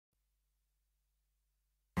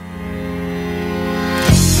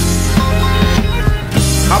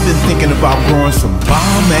about growing some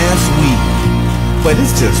bomb-ass weed, but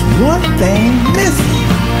it's just one thing missing.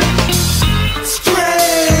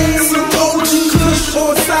 Strain some OG Kush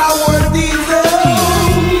or sour diesel.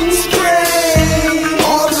 Strain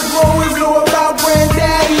all the growers know about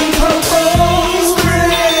Granddaddy Purple.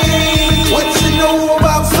 Strain what you know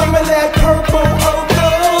about some of that purple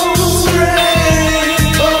herbal. Strain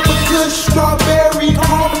Bubba Kush, strawberry,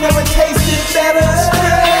 calm, never tasted better.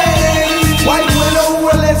 Strain white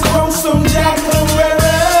widow, let's grow some Jack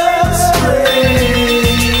Herrera. Strain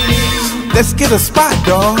let's get a spot,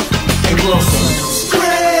 dog, and grow some.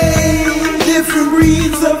 Strain different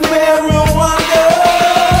breeds of marijuana.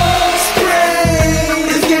 Strain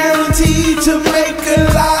is guaranteed to make a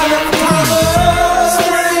lot of commas.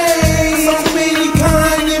 Strain so many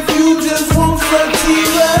kind if you just want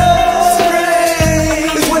sativa. Strain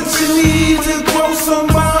is what you need to grow some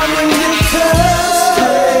bomb and liquor.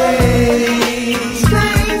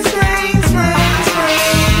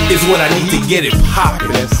 Is what I need to get it poppin'.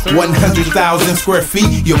 100,000 square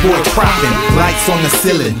feet, your boy croppin'. Lights on the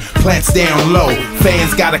ceiling, plants down low.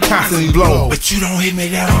 Fans gotta constantly blow, but you don't hit me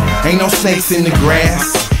down. Ain't no snakes in the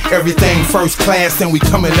grass. Everything first class and we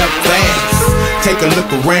coming up fast. Take a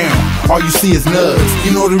look around, all you see is nugs.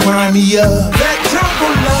 You know what it remind me of? That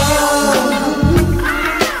jungle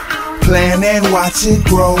love. Plan and watch it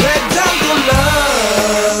grow. That jungle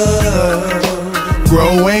love.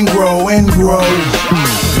 Grow and grow and grow.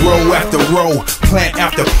 Row after row, plant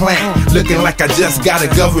after plant, looking like I just got a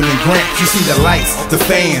government grant. You see the lights, the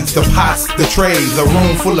fans, the pots, the trays, a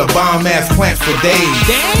room full of bomb-ass plants for days.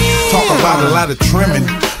 Talk about a lot of trimming,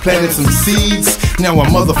 planted some seeds, now a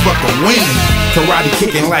motherfucker winning. Karate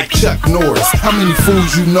kicking like Chuck Norris. How many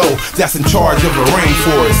fools you know that's in charge of a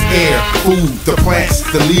rainforest? Air, food, the plants,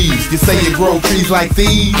 the leaves. You say you grow trees like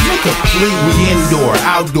these? We indoor,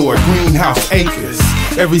 outdoor, greenhouse acres.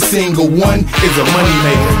 Every single one is a money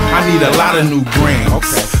maker. I need a lot of new grams,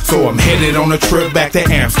 so I'm headed on a trip back to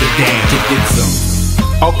Amsterdam to get some.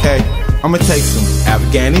 Okay, I'ma take some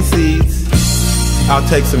Afghani seeds. I'll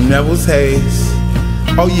take some Neville's Haze.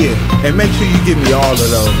 Oh yeah, and make sure you give me all of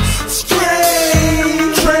those.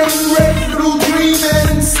 Strain, train, red, blue, green,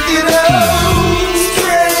 and Skittles.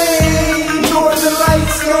 Strain, Northern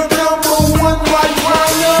Lights, your number one white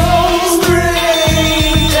rhino.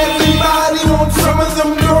 Strain, everybody wants some of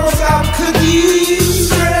them Girl Scout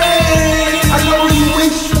cookies. Strain, I know you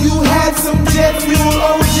wish you had some jet fuel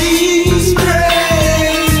OG.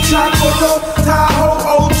 Strain, Chocolate, Tahoe,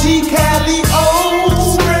 OG, Cali, O.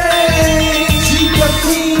 Strain, Chica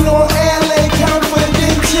Teen or LA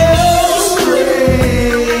Confidential. Strain,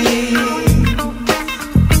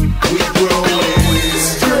 we growing.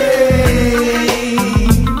 Strain,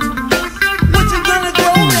 what you gonna go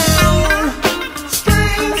now?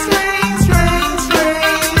 Strain, strain, strain,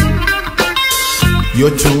 strain.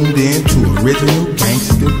 You're tuned in to Original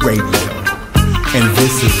Gangster Radio, and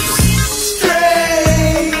this is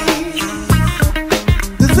Strain.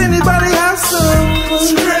 Does anybody have some?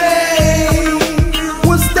 Strain.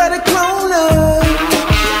 What's that, a clone of?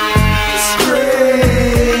 Strain.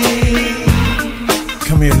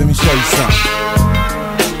 Come here, let me show you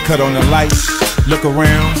something. Cut on the lights, look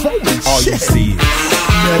around, all you see is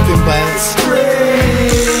nothing but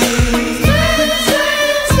Strain.